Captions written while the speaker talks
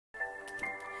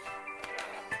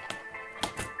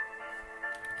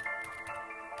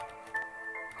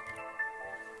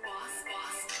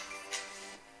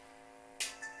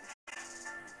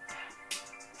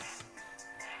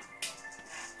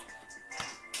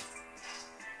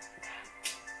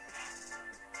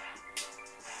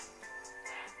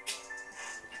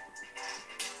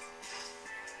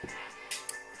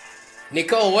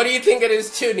Nicole, what do you think of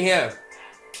this tune here?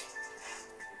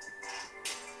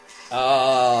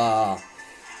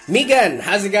 Megan,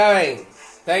 how's it going?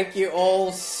 Thank you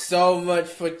all so much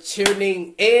for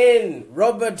tuning in.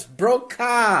 Robert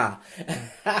Broca.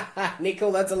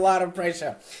 Nicole, that's a lot of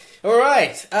pressure. All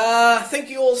right. Thank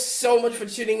you all so much for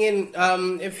tuning in.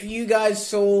 If you guys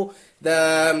saw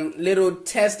the little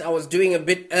test I was doing a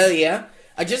bit earlier,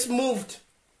 I just moved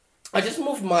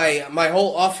my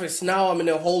whole office. Now I'm in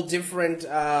a whole different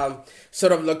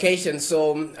sort of location,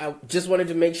 so I just wanted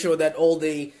to make sure that all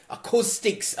the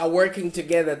acoustics are working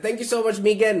together. Thank you so much,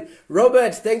 Megan.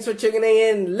 Robert, thanks for tuning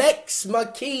in. Lex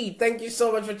McKee, thank you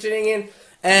so much for tuning in.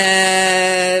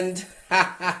 And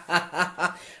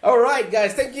all right,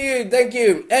 guys, thank you.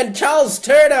 And Charles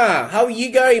Turner, how are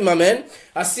you going, my man?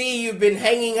 I see you've been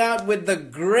hanging out with the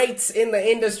greats in the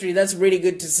industry. That's really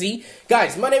good to see.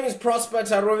 Guys, my name is Prosper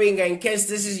Tarovinga. In case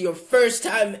this is your first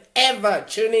time ever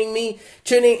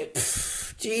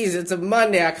jeez, it's a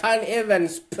Monday. I can't even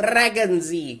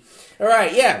spragenzy. All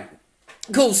right, yeah.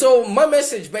 Cool. So my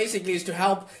message basically is to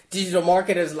help digital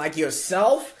marketers like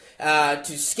yourself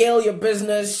to scale your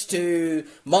business, to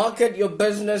market your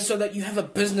business so that you have a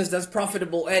business that's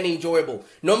profitable and enjoyable.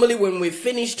 Normally, when we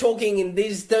finish talking in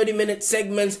these 30-minute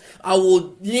segments, I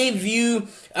will leave you,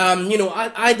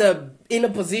 either in a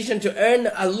position to earn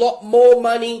a lot more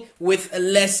money with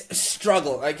less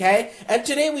struggle, okay? And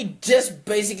today we're just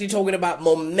basically talking about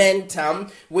momentum,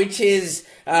 which is,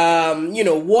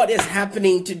 what is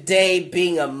happening today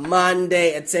being a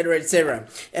Monday, etc., etc.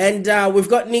 And we've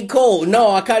got Nicole.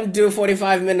 No, I can't do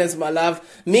 45 minutes, my love.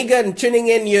 Megan, tuning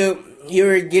in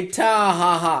your guitar,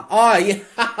 haha. Oh,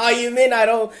 yeah, you mean I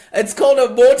don't, it's called a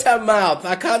motor mouth.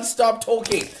 I can't stop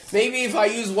talking. Maybe if I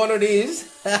use one of these,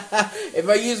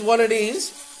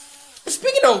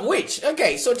 Speaking of which,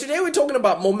 okay, so today we're talking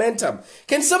about momentum.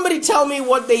 Can somebody tell me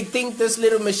what they think this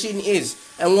little machine is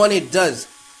and what it does?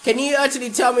 Can you actually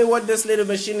tell me what this little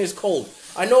machine is called?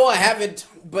 I know I have it,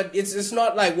 but it's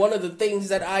not like one of the things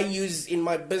that I use in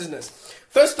my business.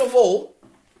 First of all,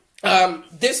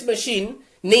 this machine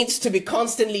needs to be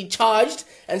constantly charged,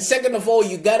 and second of all,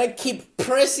 you gotta keep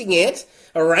pressing it.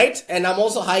 All right, and I'm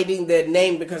also hiding their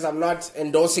name because I'm not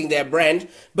endorsing their brand,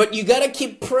 but you gotta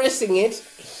keep pressing it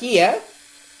here,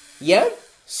 yeah,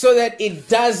 so that it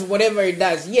does whatever it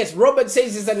does. Yes, Robert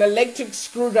says it's an electric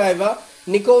screwdriver.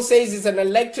 Nicole says it's an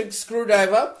electric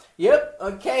screwdriver. Yep,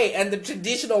 okay, and the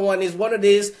traditional one is one of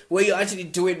these where you actually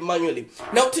do it manually.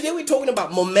 Now, today we're talking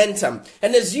about momentum,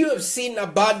 and as you have seen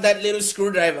about that little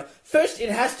screwdriver, first, it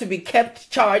has to be kept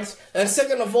charged, and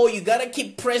second of all, you gotta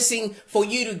keep pressing for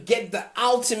you to get the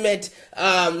ultimate,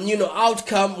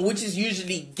 outcome, which is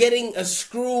usually getting a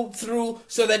screw through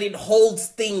so that it holds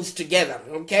things together,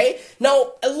 okay?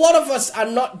 Now, a lot of us are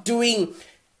not doing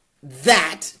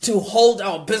that to hold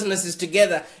our businesses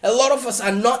together. A lot of us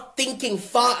are not thinking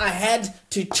far ahead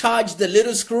to charge the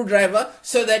little screwdriver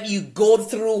so that you go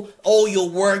through all your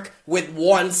work with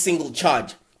one single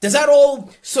charge. Does that all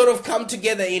sort of come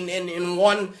together in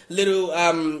one little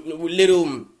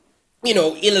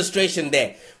illustration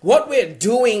there? What we're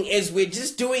doing is we're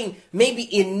just doing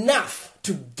maybe enough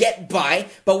to get by,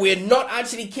 but we're not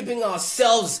actually keeping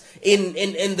ourselves in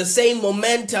the same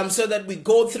momentum so that we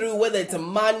go through, whether it's a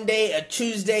Monday, a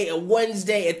Tuesday, a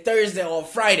Wednesday, a Thursday, or a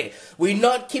Friday. We're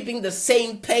not keeping the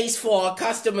same pace for our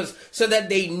customers so that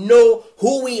they know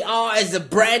who we are as a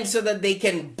brand, so that they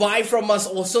can buy from us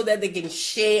or so that they can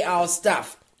share our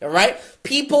stuff. All right?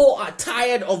 People are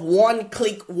tired of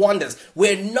one-click wonders.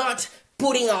 We're not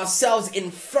putting ourselves in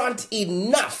front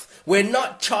enough. We're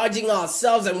not charging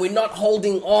ourselves, and we're not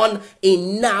holding on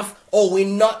enough, or we're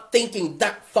not thinking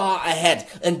that far ahead.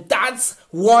 And that's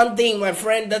one thing, my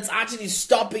friend, that's actually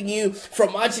stopping you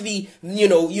from actually,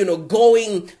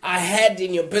 going ahead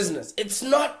in your business. It's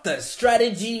not the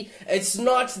strategy. It's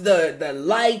not the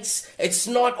likes. It's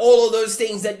not all of those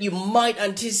things that you might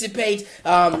anticipate,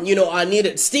 are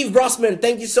needed. Steve Brossman,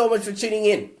 thank you so much for tuning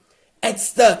in.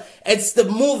 It's the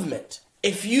movement.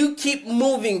 If you keep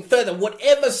moving further,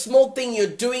 whatever small thing you're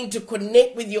doing to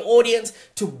connect with your audience,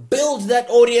 to build that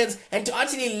audience, and to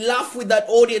actually laugh with that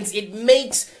audience, it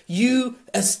makes you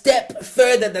a step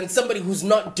further than somebody who's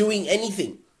not doing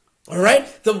anything. All right?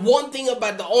 The one thing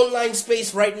about the online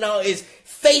space right now is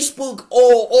Facebook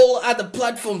or all other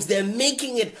platforms, they're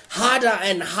making it harder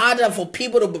and harder for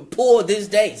people to be poor these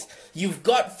days. You've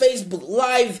got Facebook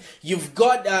Live, you've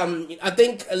got, I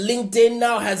think LinkedIn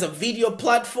now has a video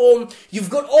platform. You've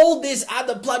got all these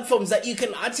other platforms that you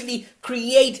can actually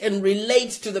create and relate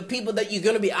to the people that you're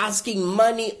going to be asking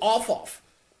money off of.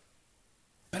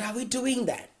 But are we doing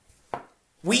that?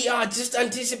 We are just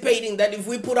anticipating that if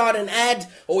we put out an ad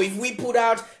or if we put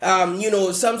out,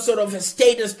 some sort of a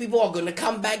status, people are going to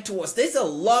come back to us. There's a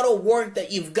lot of work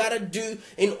that you've got to do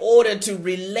in order to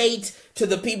relate to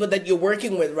the people that you're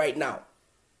working with right now.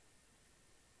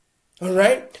 All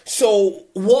right. So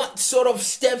what sort of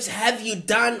steps have you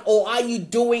done or are you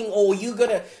doing or you going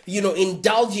to,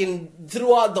 indulge in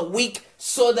throughout the week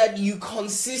so that you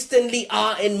consistently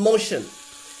are in motion?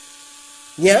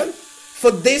 Yeah. For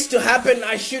this to happen,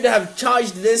 I should have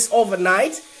charged this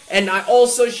overnight, and I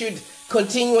also should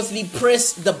continuously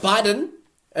press the button,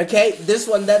 okay, this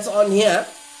one that's on here,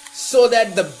 so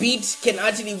that the beat can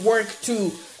actually work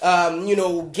to,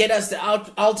 get us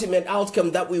the ultimate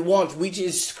outcome that we want, which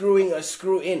is screwing a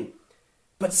screw in.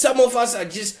 But some of us are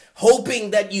just hoping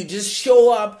that you just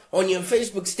show up on your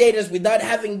Facebook status without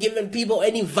having given people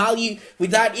any value,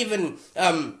 without even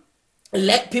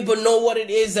let people know what it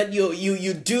is that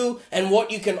you do and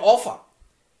what you can offer.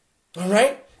 All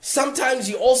right? Sometimes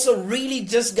you also really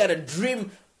just got to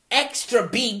dream extra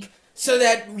big so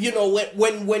that,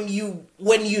 when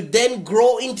you then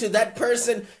grow into that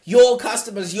person, your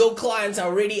customers, your clients are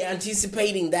already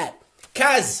anticipating that.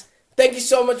 Kaz, thank you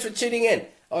so much for tuning in.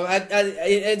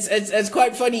 It's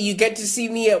quite funny. You get to see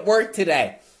me at work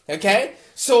today. Okay?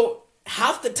 So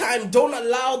half the time, don't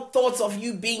allow thoughts of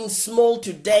you being small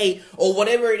today or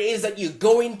whatever it is that you're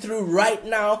going through right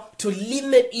now to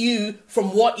limit you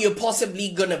from what you're possibly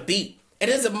going to be. It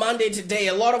is a Monday today.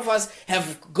 A lot of us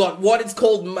have got what is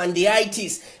called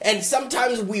Mondayitis. And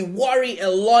sometimes we worry a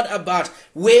lot about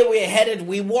where we're headed.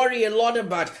 We worry a lot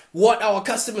about what our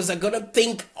customers are going to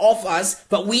think of us,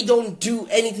 but we don't do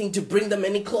anything to bring them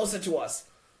any closer to us.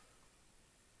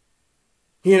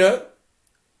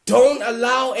 Don't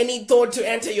allow any thought to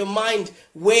enter your mind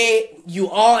where you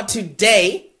are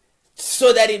today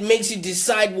so that it makes you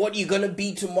decide what you're going to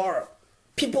be tomorrow.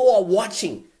 People are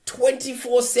watching.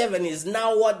 24/7 is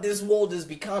now what this world has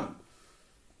become.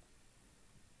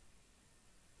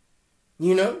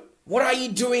 What are you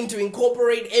doing to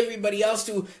incorporate everybody else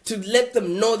to let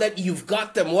them know that you've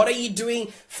got them? What are you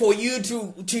doing for you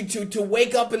to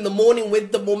wake up in the morning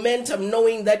with the momentum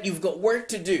knowing that you've got work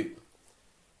to do?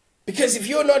 Because if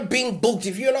you're not being booked,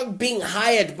 if you're not being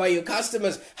hired by your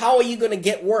customers, how are you going to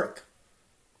get work?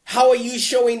 How are you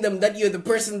showing them that you're the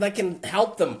person that can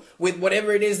help them with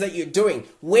whatever it is that you're doing?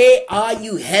 Where are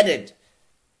you headed?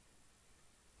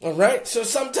 All right. So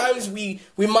sometimes we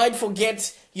might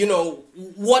forget,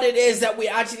 what it is that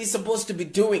we're actually supposed to be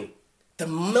doing. The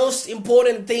most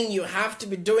important thing you have to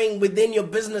be doing within your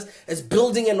business is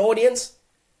building an audience,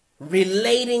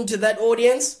 relating to that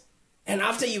audience. And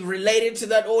after you've related to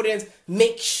that audience,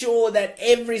 make sure that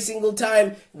every single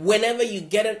time, whenever you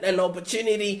get an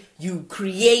opportunity, you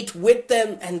create with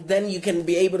them and then you can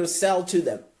be able to sell to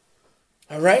them.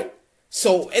 All right?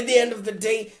 So at the end of the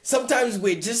day, sometimes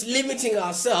we're just limiting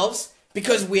ourselves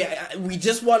because we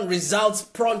just want results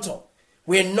pronto.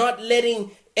 We're not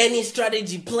letting any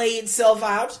strategy play itself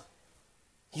out.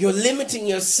 You're limiting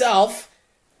yourself.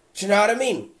 Do you know what I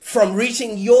mean? From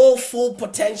reaching your full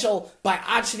potential by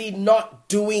actually not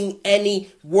doing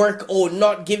any work or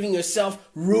not giving yourself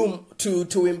room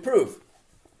to improve.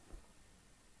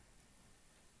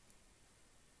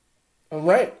 All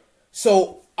right.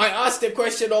 So I asked a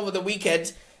question over the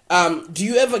weekend. Do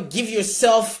you ever give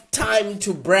yourself time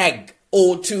to brag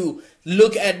or to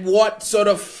look at what sort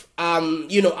of,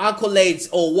 accolades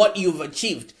or what you've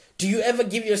achieved? Do you ever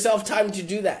give yourself time to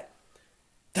do that?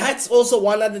 That's also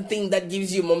one other thing that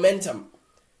gives you momentum.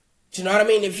 Do you know what I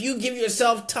mean? If you give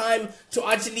yourself time to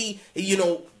actually,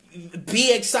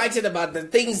 be excited about the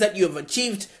things that you have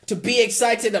achieved, to be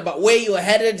excited about where you're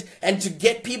headed, and to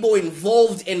get people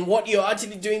involved in what you're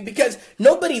actually doing, because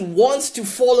nobody wants to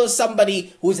follow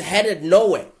somebody who's headed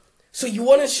nowhere. So you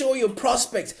want to show your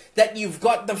prospects that you've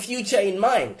got the future in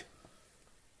mind.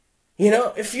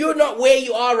 If you're not where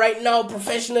you are right now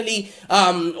professionally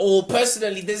or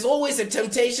personally, there's always a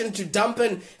temptation to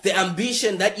dampen the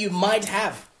ambition that you might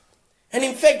have. And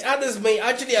in fact, others may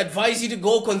actually advise you to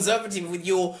go conservative with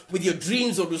your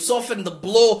dreams or to soften the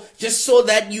blow just so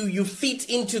that you fit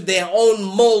into their own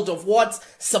mold of what's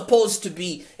supposed to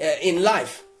be in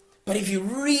life. But if you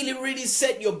really, really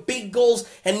set your big goals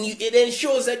and it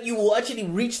ensures that you will actually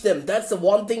reach them, that's the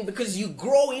one thing, because you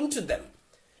grow into them.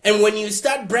 And when you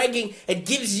start bragging, it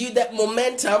gives you that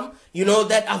momentum,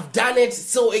 that I've done it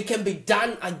so it can be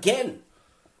done again.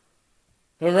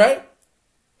 All right?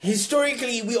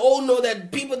 Historically, we all know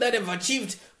that people that have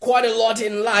achieved quite a lot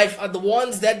in life are the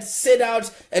ones that set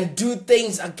out and do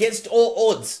things against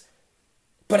all odds.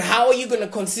 But how are you going to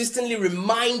consistently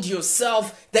remind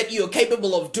yourself that you're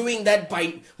capable of doing that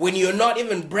by when you're not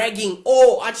even bragging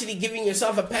or actually giving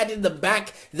yourself a pat in the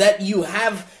back that you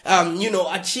have,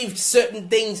 achieved certain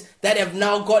things that have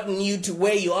now gotten you to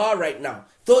where you are right now?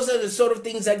 Those are the sort of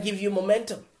things that give you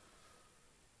momentum.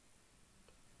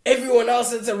 Everyone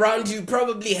else that's around you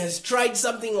probably has tried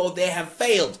something or they have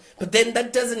failed. But then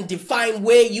that doesn't define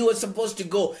where you are supposed to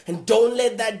go. And don't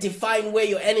let that define where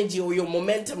your energy or your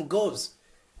momentum goes.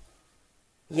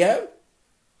 Yeah?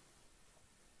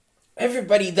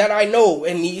 Everybody that I know,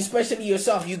 and especially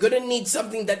yourself, you're going to need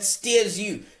something that steers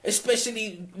you,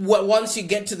 especially once you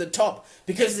get to the top.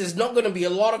 Because there's not going to be a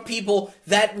lot of people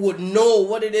that would know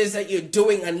what it is that you're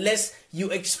doing unless you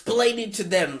explain it to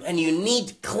them, and you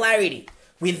need clarity.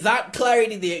 Without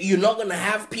clarity there, you're not going to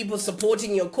have people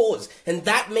supporting your cause, and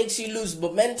that makes you lose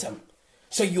momentum.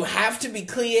 So you have to be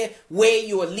clear where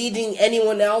you are leading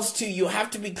anyone else to. You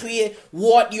have to be clear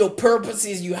what your purpose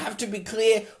is. You have to be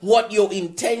clear what your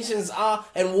intentions are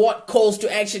and what calls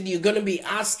to action you're going to be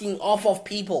asking off of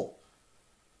people.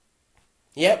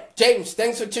 Yep, James,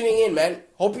 thanks for tuning in, man.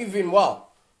 Hope you've been well.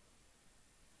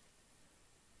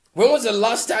 When was the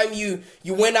last time you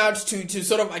went out to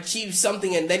sort of achieve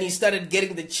something and then you started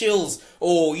getting the chills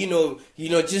or,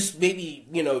 just maybe,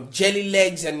 jelly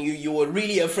legs and you were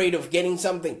really afraid of getting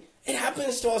something? It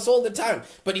happens to us all the time.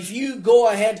 But if you go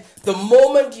ahead, the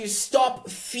moment you stop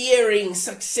fearing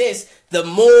success, the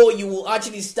more you will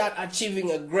actually start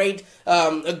achieving a great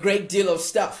deal of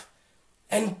stuff.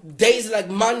 And days like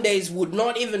Mondays would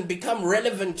not even become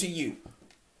relevant to you.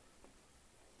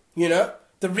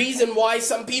 The reason why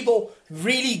some people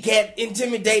really get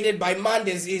intimidated by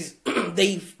Mondays is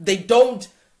they don't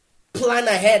plan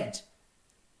ahead.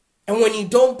 And when you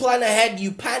don't plan ahead,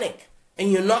 you panic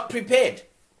and you're not prepared.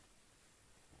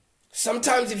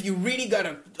 Sometimes if you really got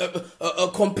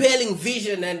a compelling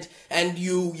vision and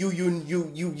you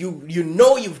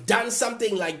know you've done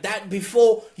something like that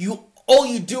before, all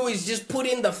you do is just put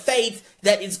in the faith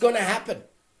that it's going to happen.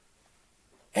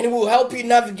 And it will help you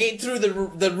navigate through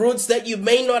the routes that you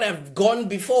may not have gone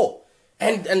before.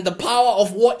 And the power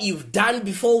of what you've done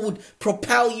before would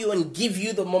propel you and give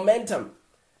you the momentum.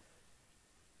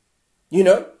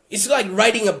 It's like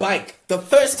riding a bike. The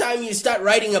first time you start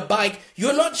riding a bike,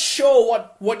 you're not sure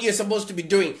what you're supposed to be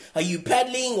doing. Are you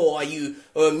pedaling or are you,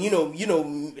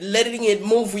 letting it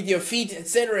move with your feet,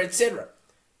 etc., etc.?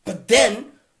 But then,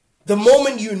 the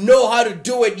moment you know how to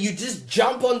do it, you just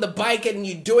jump on the bike and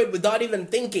you do it without even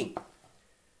thinking.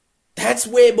 That's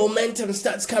where momentum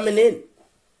starts coming in.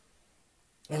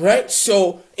 Alright?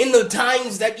 So, in the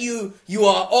times that you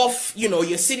are off,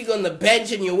 you're sitting on the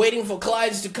bench and you're waiting for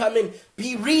clients to come in,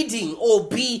 be reading or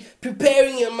be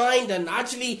preparing your mind and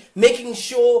actually making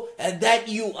sure that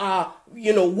you are,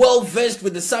 well versed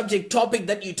with the subject topic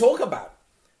that you talk about.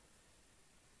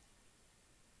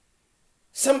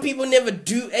 Some people never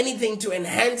do anything to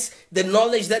enhance the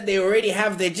knowledge that they already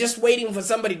have. They're just waiting for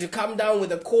somebody to come down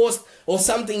with a course or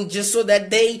something just so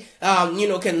that they,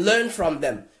 can learn from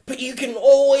them. But you can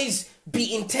always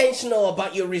be intentional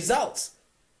about your results.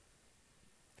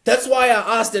 That's why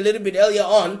I asked a little bit earlier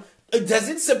on, does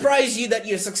it surprise you that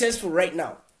you're successful right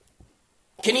now?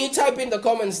 Can you type in the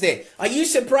comments there? Are you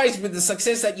surprised with the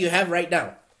success that you have right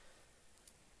now?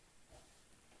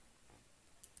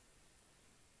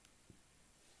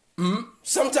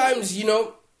 Sometimes,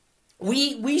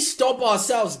 we stop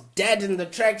ourselves dead in the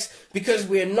tracks because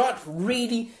we're not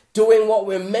really doing what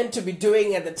we're meant to be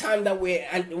doing at the time that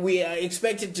we are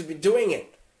expected to be doing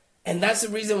it. And that's the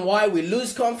reason why we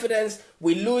lose confidence.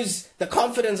 We lose the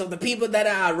confidence of the people that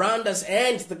are around us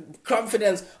and the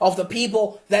confidence of the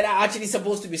people that are actually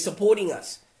supposed to be supporting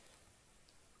us.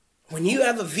 When you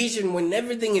have a vision, when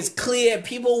everything is clear,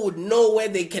 people would know where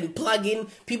they can plug in.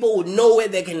 People would know where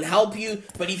they can help you.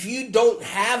 But if you don't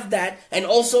have that, and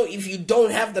also if you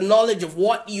don't have the knowledge of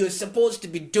what you're supposed to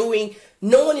be doing,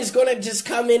 no one is going to just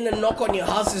come in and knock on your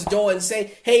house's door and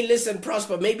say, hey, listen,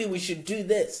 Prosper, maybe we should do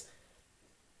this.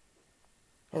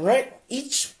 All right?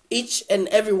 Each and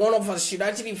every one of us should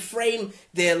actually frame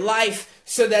their life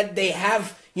so that they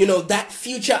have, that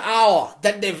future hour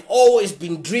that they've always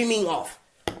been dreaming of.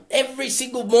 Every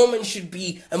single moment should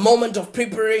be a moment of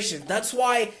preparation. That's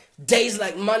why days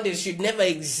like Mondays should never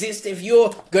exist if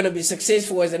you're going to be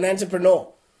successful as an entrepreneur.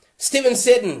 Steven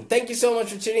Seddon, thank you so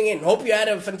much for tuning in. Hope you had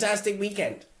a fantastic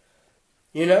weekend.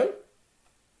 You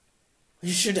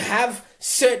should have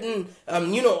certain,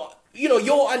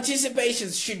 your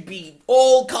anticipations should be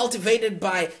all cultivated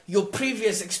by your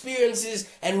previous experiences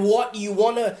and what you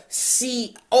want to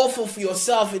see off of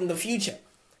yourself in the future.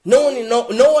 No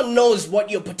one knows what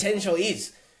your potential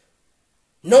is.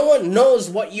 No one knows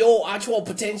what your actual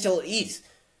potential is.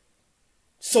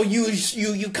 So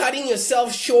you cutting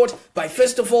yourself short by,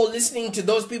 first of all, listening to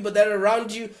those people that are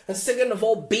around you, and second of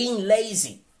all, being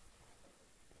lazy.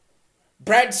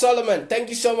 Brad Solomon, thank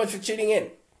you so much for tuning in.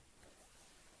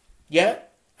 Yeah?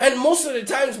 And most of the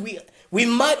times we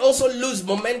might also lose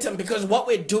momentum because what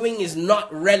we're doing is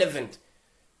not relevant.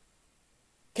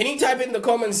 Can you type in the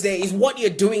comments there, is what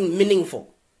you're doing meaningful?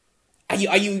 Are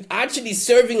you actually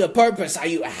serving a purpose? Are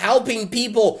you helping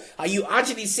people? Are you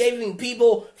actually saving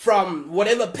people from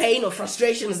whatever pain or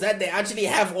frustrations that they actually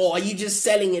have? Or are you just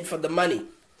selling it for the money?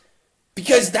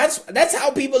 Because that's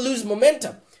how people lose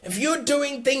momentum. If you're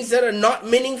doing things that are not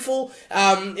meaningful,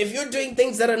 if you're doing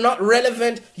things that are not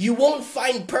relevant, you won't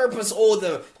find purpose or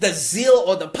the zeal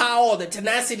or the power or the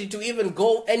tenacity to even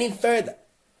go any further.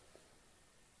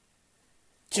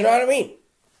 Do you know what I mean?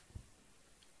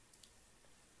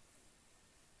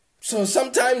 So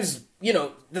sometimes,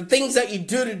 the things that you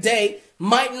do today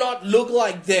might not look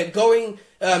like they're going,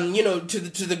 to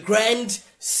the grand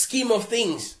scheme of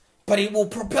things, but it will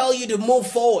propel you to move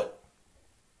forward.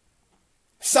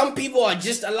 Some people are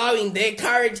just allowing their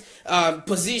current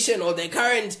position or their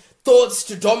current thoughts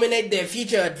to dominate their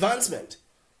future advancement.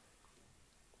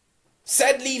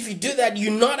 Sadly, if you do that, you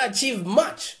not achieve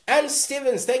much. And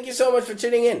Stevens, thank you so much for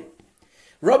tuning in.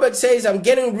 Robert says, I'm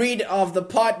getting rid of the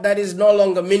part that is no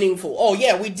longer meaningful. Oh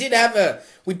yeah, we did have a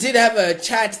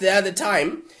chat the other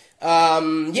time. We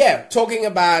were talking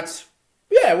about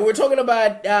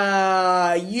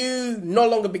you no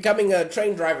longer becoming a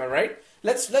train driver, right?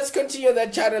 Let's continue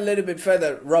that chat a little bit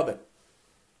further, Robert.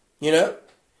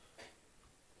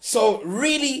 So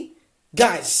really,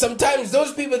 guys, sometimes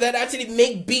those people that actually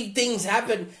make big things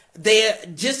happen, they're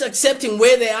just accepting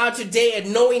where they are today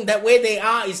and knowing that where they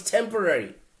are is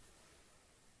temporary.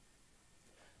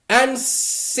 And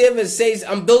Severs says,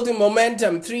 I'm building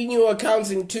momentum, 3 new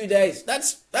accounts in 2 days.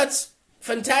 That's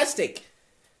fantastic.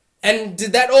 And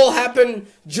did that all happen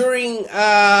during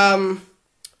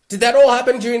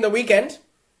the weekend?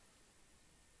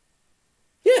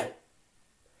 Yeah.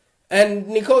 And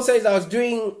Nicole says, I was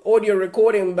doing audio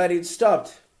recording, but it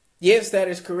stopped. Yes, that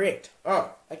is correct.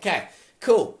 Oh, okay,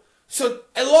 cool. So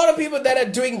a lot of people that are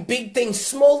doing big things,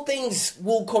 small things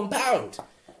will compound.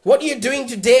 What you're doing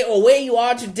today or where you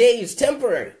are today is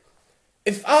temporary.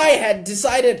 If I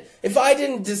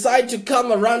didn't decide to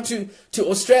come around to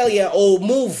Australia or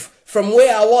move from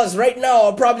where I was right now,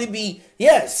 I'll probably be,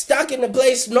 stuck in a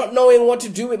place not knowing what to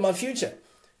do with my future.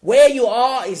 Where you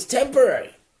are is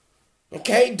temporary.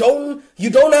 Okay? You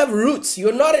don't have roots.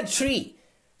 You're not a tree.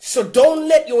 So don't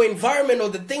let your environment or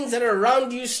the things that are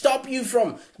around you stop you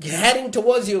from heading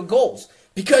towards your goals.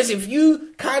 Because if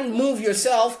you can't move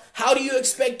yourself, how do you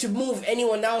expect to move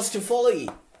anyone else to follow you?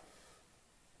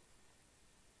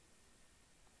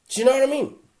 Do you know what I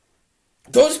mean?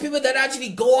 Those people that actually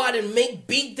go out and make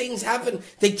big things happen,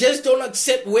 they just don't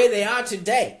accept where they are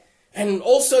today. And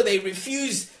also they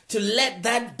refuse to let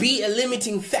that be a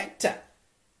limiting factor.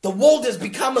 The world has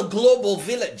become a global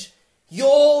village.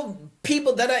 Your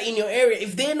people that are in your area,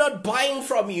 if they're not buying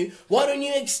from you, why don't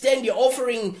you extend your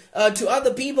offering to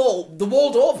other people the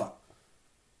world over?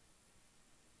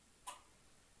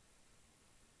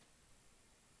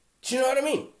 Do you know what I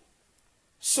mean?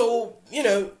 So,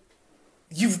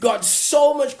 you've got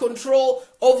so much control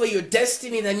over your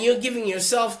destiny than you're giving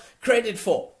yourself credit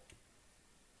for.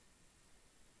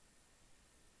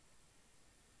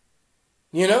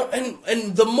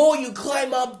 And the more you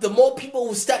climb up, the more people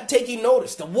will start taking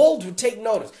notice. The world will take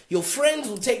notice. Your friends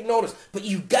will take notice. But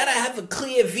you gotta have a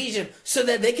clear vision so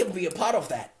that they can be a part of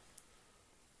that.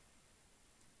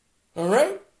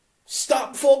 Alright?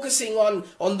 Stop focusing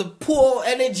on the poor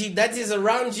energy that is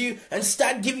around you and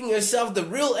start giving yourself the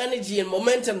real energy and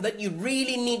momentum that you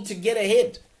really need to get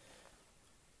ahead.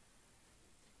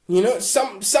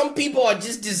 Some people are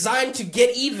just designed to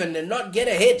get even and not get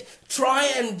ahead. Try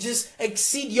and just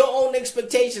exceed your own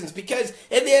expectations, because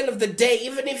at the end of the day,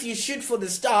 even if you shoot for the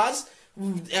stars,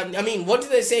 what do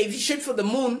they say? If you shoot for the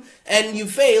moon and you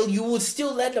fail, you will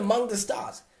still land among the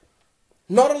stars.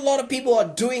 Not a lot of people are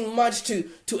doing much to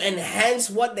enhance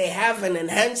what they have and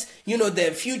enhance,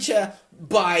 their future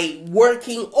by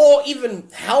working or even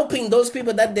helping those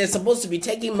people that they're supposed to be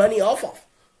taking money off of.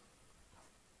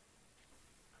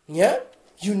 Yeah?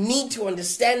 You need to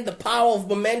understand the power of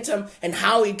momentum and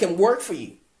how it can work for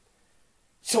you.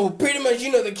 So pretty much,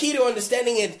 the key to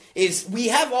understanding it is we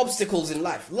have obstacles in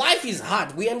life. Life is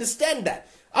hard. We understand that.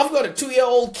 I've got a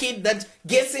 2-year-old kid that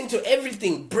gets into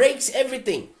everything, breaks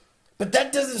everything. But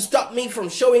that doesn't stop me from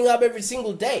showing up every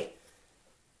single day.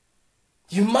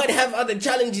 You might have other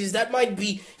challenges that might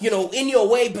be, in your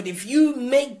way, but if you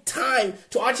make time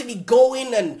to actually go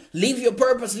in and live your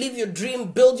purpose, live your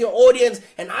dream, build your audience,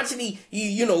 and actually,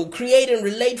 create and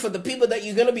relate for the people that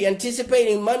you're going to be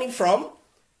anticipating money from,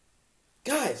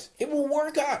 guys, it will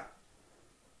work out.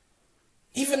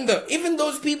 Even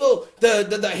those people,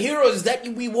 the heroes that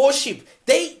we worship,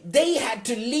 they had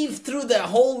to live through their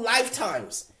whole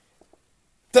lifetimes.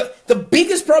 The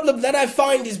biggest problem that I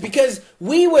find is because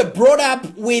we were brought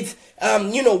up with,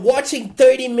 watching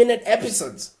 30-minute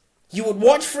episodes. You would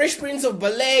watch Fresh Prince of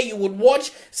Bel-Air, you would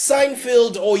watch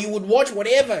Seinfeld, or you would watch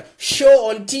whatever show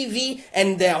on TV,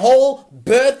 and their whole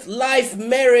birth, life,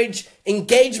 marriage,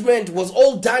 engagement was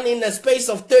all done in a space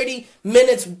of 30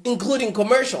 minutes, including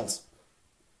commercials.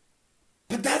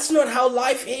 But that's not how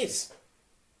life is.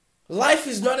 Life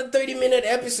is not a 30-minute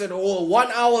episode or a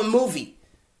 1-hour movie.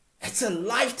 It's a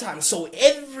lifetime. So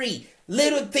every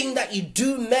little thing that you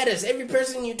do matters. Every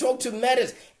person you talk to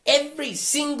matters. Every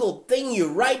single thing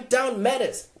you write down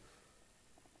matters.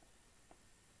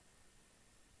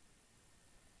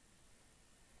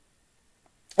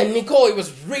 And Nicole, it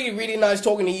was really, really nice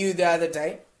talking to you the other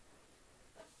day.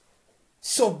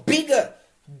 So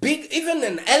even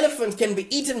an elephant can be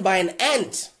eaten by an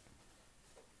ant.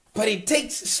 But it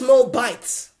takes small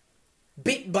bites,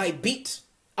 bit by bit,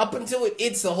 up until it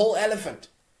eats the whole elephant.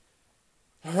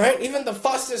 Alright? Even the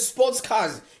fastest sports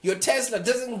cars, your Tesla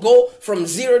doesn't go from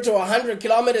 0 to 100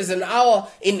 kilometers an hour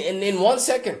in 1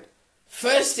 second.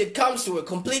 First it comes to a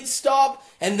complete stop,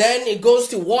 and then it goes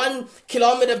to 1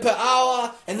 kilometer per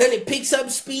hour, and then it picks up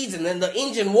speeds, and then the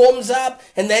engine warms up,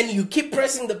 and then you keep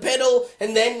pressing the pedal,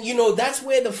 and then, that's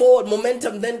where the forward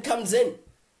momentum then comes in.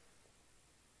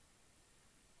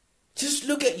 Just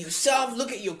look at yourself,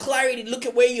 look at your clarity, look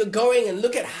at where you're going, and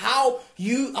look at how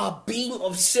you are being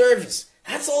of service.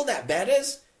 That's all that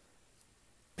matters.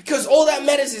 Because all that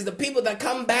matters is the people that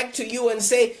come back to you and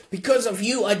say, because of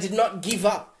you, I did not give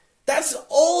up. That's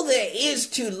all there is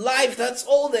to life. That's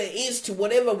all there is to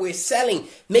whatever we're selling.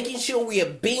 Making sure we are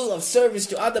being of service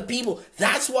to other people.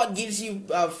 That's what gives you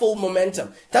full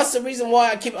momentum. That's the reason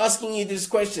why I keep asking you this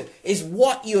question. Is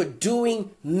what you're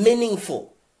doing meaningful?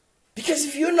 Because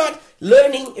if you're not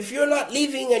learning, if you're not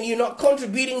living, and you're not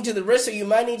contributing to the rest of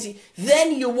humanity,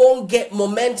 then you won't get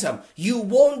momentum. You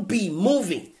won't be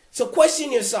moving. So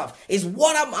question yourself, is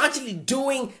what I'm actually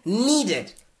doing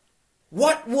needed?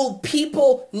 What will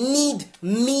people need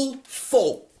me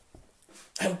for?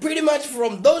 And pretty much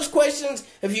from those questions,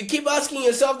 if you keep asking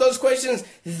yourself those questions,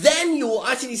 then you will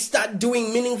actually start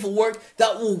doing meaningful work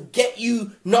that will get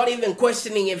you not even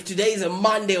questioning if today is a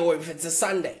Monday or if it's a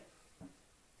Sunday.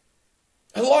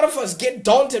 A lot of us get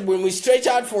daunted when we stretch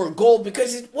out for a goal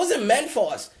because it wasn't meant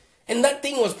for us. And that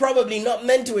thing was probably not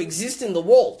meant to exist in the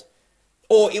world.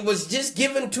 Or it was just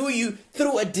given to you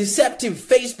through a deceptive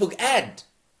Facebook ad.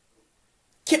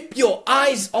 Keep your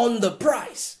eyes on the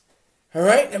prize.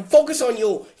 Alright? And focus on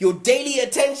your daily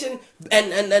attention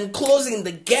and closing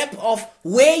the gap of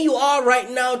where you are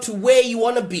right now to where you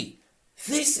want to be.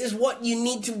 This is what you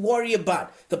need to worry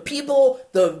about. The people,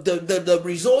 the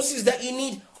resources that you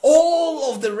need.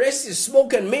 All of the rest is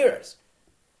smoke and mirrors.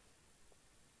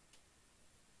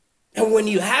 And when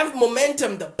you have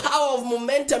momentum, the power of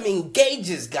momentum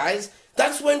engages, guys.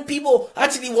 That's when people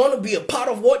actually want to be a part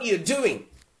of what you're doing.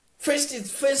 First it's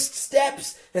first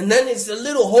steps, and then it's the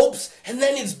little hopes, and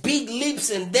then it's big leaps,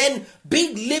 and then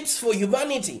big leaps for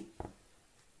humanity.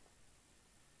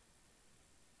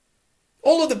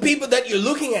 All of the people that you're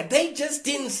looking at, they just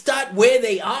didn't start where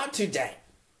they are today.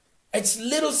 It's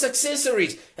little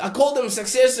successories. I call them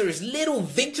successories, little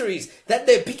victories that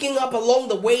they're picking up along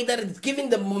the way, that it's giving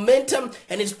them momentum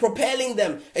and it's propelling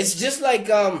them. It's just like,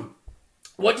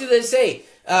 what do they say?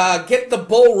 Get the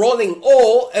ball rolling.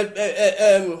 Or,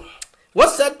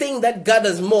 what's that thing that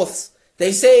gathers moths?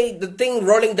 They say the thing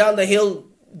rolling down the hill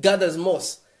gathers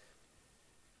moths.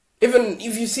 Even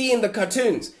if you see in the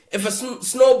cartoons, if a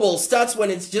snowball starts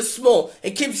when it's just small,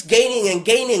 it keeps gaining and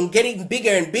gaining, getting bigger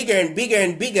and bigger and bigger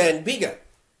and bigger and bigger.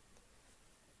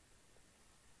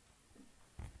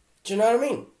 Do you know what I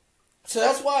mean? So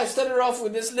that's why I started off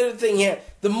with this little thing here.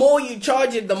 The more you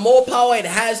charge it, the more power it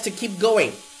has to keep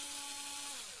going.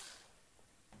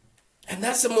 And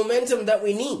that's the momentum that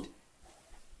we need.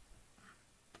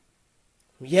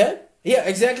 Yeah? Yeah,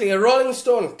 exactly. A rolling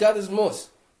stone gathers moss.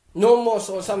 No moss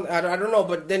or something. I don't know,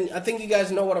 but then I think you guys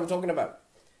know what I'm talking about.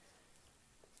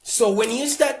 So when you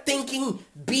start thinking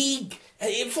big,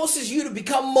 it forces you to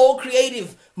become more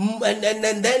creative, and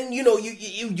then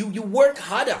you work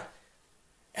harder,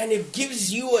 and it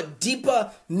gives you a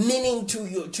deeper meaning to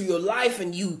your life,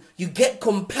 and you get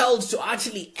compelled to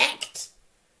actually act.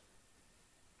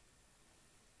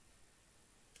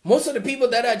 Most of the people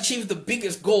that achieve the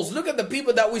biggest goals, look at the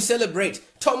people that we celebrate.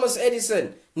 Thomas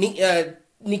Edison,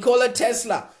 Nikola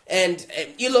Tesla, and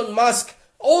Elon Musk.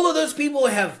 All of those people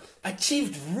have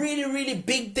achieved really, really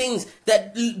big things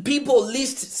that people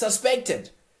least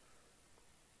suspected.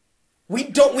 We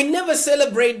never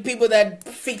celebrate people that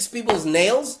fix people's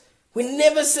nails. We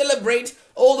never celebrate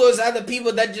all those other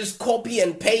people that just copy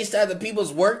and paste other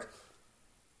people's work.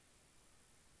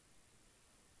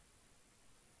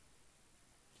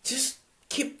 Just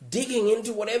keep digging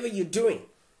into whatever you're doing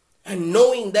and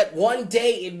knowing that one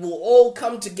day it will all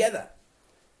come together.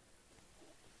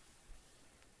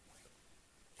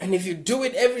 And if you do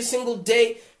it every single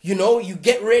day, you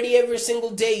get ready every single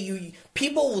day,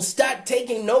 people will start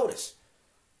taking notice.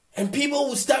 And people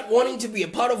will start wanting to be a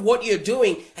part of what you're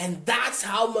doing. And that's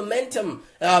how momentum,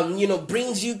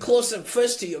 brings you closer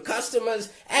first to your customers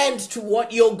and to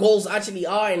what your goals actually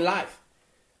are in life.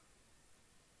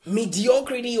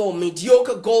 Mediocrity or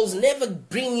mediocre goals never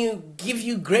give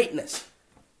you greatness.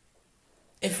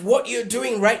 If what you're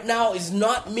doing right now is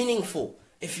not meaningful,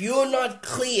 if you're not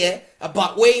clear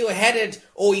about where you're headed,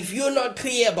 or if you're not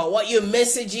clear about what your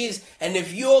message is, and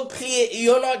if you're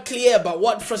not clear about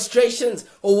what frustrations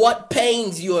or what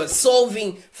pains you are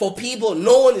solving for people,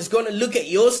 no one is going to look at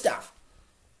your stuff.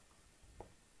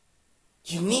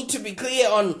 You need to be clear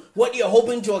on what you're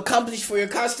hoping to accomplish for your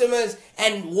customers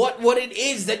and what it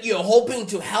is that you're hoping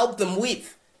to help them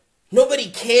with. Nobody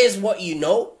cares what you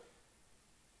know.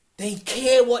 They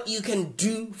care what you can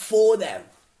do for them.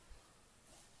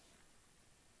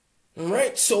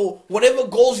 Alright, so whatever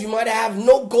goals you might have,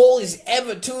 no goal is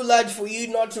ever too large for you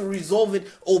not to resolve it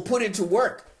or put it to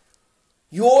work.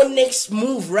 Your next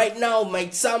move right now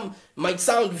might sound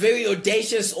very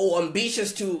audacious or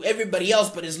ambitious to everybody else,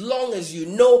 but as long as you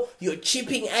know you're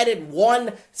chipping at it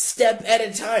one step at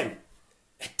a time,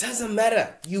 it doesn't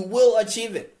matter. You will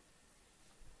achieve it.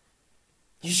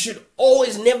 You should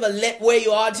always never let where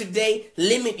you are today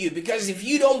limit you, because if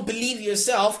you don't believe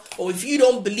yourself, or if you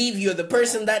don't believe you're the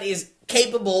person that is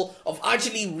capable of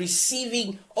actually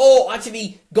receiving or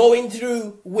actually going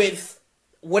through with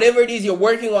whatever it is you're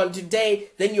working on today,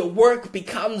 then your work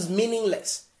becomes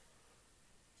meaningless.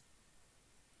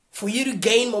 For you to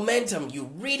gain momentum, you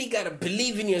really got to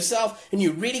believe in yourself, and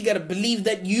you really got to believe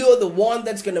that you're the one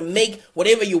that's going to make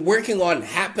whatever you're working on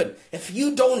happen. If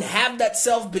you don't have that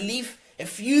self-belief,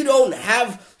 if you don't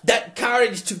have that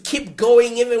courage to keep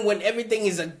going even when everything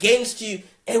is against you,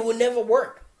 it will never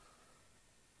work.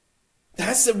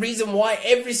 That's the reason why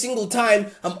every single time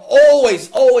I'm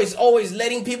always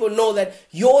letting people know that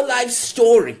your life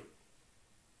story,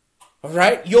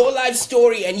 alright, your life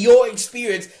story and your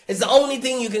experience is the only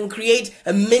thing you can create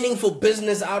a meaningful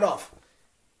business out of.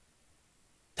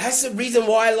 That's the reason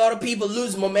why a lot of people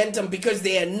lose momentum, because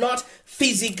they are not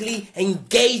physically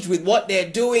engaged with what they're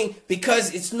doing,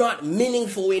 because it's not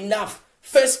meaningful enough,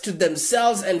 first to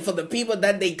themselves and for the people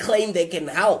that they claim they can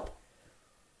help.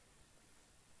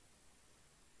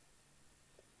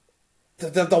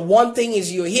 The one thing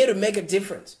is, you're here to make a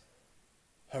difference.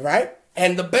 Alright?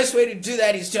 And the best way to do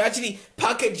that is to actually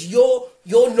package your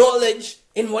knowledge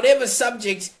in whatever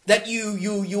subject that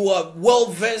you are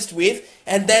well versed with,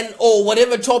 and then, or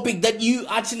whatever topic that you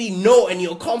actually know and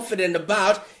you're confident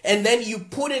about, and then you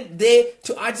put it there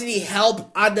to actually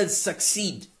help others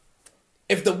succeed.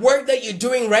 If the work that you're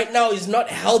doing right now is not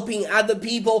helping other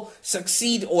people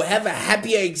succeed or have a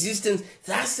happier existence,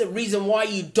 that's the reason why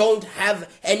you don't have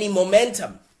any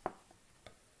momentum.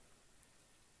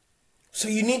 So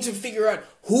you need to figure out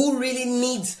who really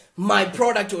needs my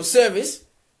product or service,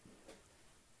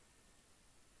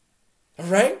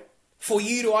 alright, for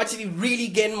you to actually really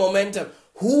gain momentum.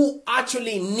 Who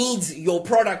actually needs your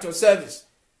product or service?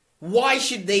 Why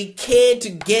should they care to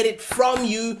get it from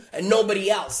you and nobody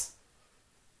else?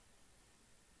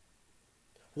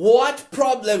 What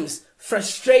problems,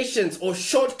 frustrations, or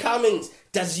shortcomings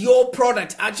does your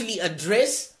product actually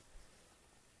address?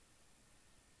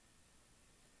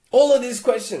 All of these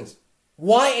questions.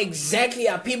 Why exactly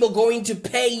are people going to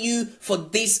pay you for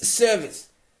this service?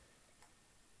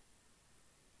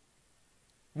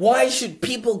 Why should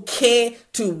people care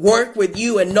to work with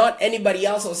you and not anybody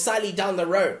else or Sally down the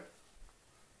road?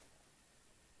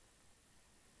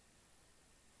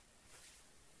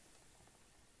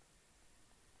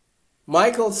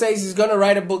 Michael says he's going to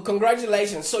write a book.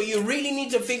 Congratulations. So you really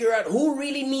need to figure out who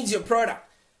really needs your product.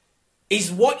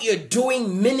 Is what you're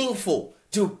doing meaningful?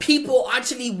 Do people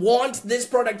actually want this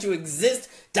product to exist?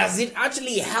 Does it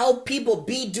actually help people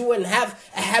do, and have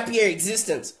a happier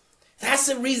existence? That's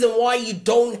the reason why you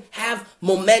don't have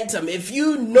momentum. If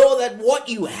you know that what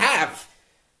you have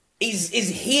is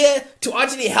here to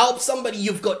actually help somebody,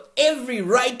 you've got every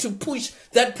right to push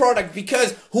that product,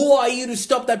 because who are you to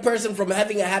stop that person from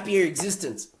having a happier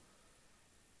existence?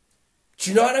 Do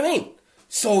you know what I mean?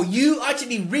 So you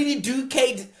actually really do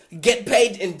get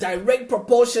paid in direct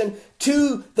proportion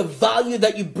to the value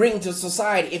that you bring to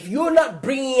society. If you're not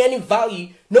bringing any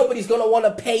value, nobody's going to want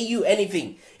to pay you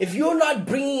anything. If you're not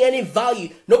bringing any value,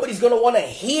 nobody's going to want to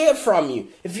hear from you.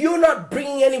 If you're not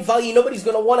bringing any value, nobody's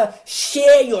going to want to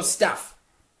share your stuff.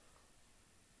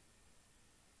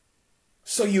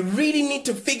 So you really need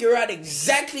to figure out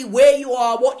exactly where you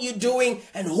are, what you're doing,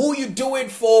 and who you do it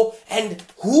for, and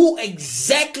who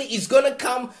exactly is going to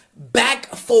come back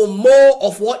for more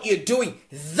of what you're doing.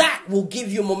 That will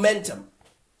give you momentum.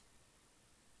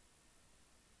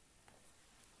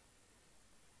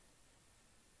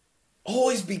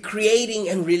 Always be creating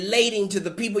and relating to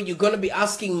the people you're going to be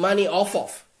asking money off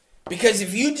of. Because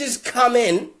if you just come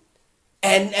in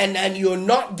and you're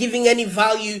not giving any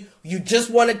value, you just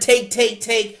want to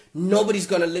take, nobody's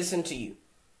going to listen to you.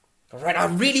 All right, I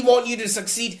really want you to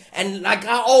succeed. And like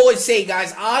I always say,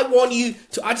 guys, I want you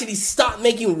to actually start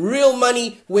making real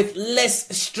money with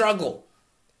less struggle.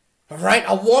 All right,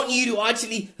 I want you to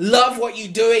actually love what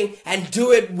you're doing and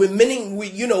do it with meaning,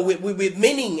 with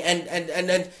meaning,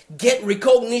 and get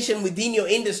recognition within your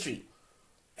industry.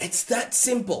 It's that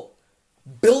simple.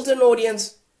 Build an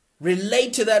audience,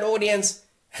 relate to that audience,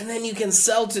 and then you can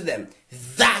sell to them.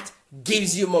 That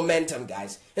gives you momentum,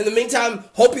 guys. In the meantime,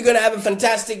 hope you're going to have a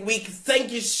fantastic week.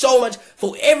 Thank you so much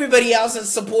for everybody else that's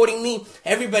supporting me,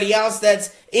 everybody else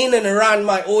that's in and around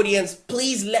my audience.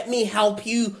 Please let me help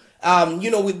you,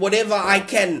 with whatever I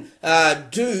can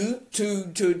do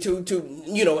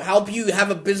to help you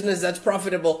have a business that's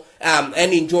profitable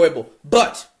and enjoyable.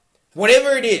 But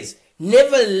whatever it is,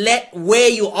 never let where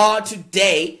you are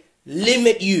today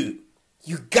limit you.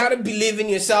 You gotta believe in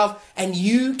yourself, and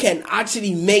you can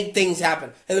actually make things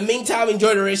happen. In the meantime,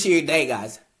 enjoy the rest of your day,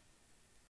 guys.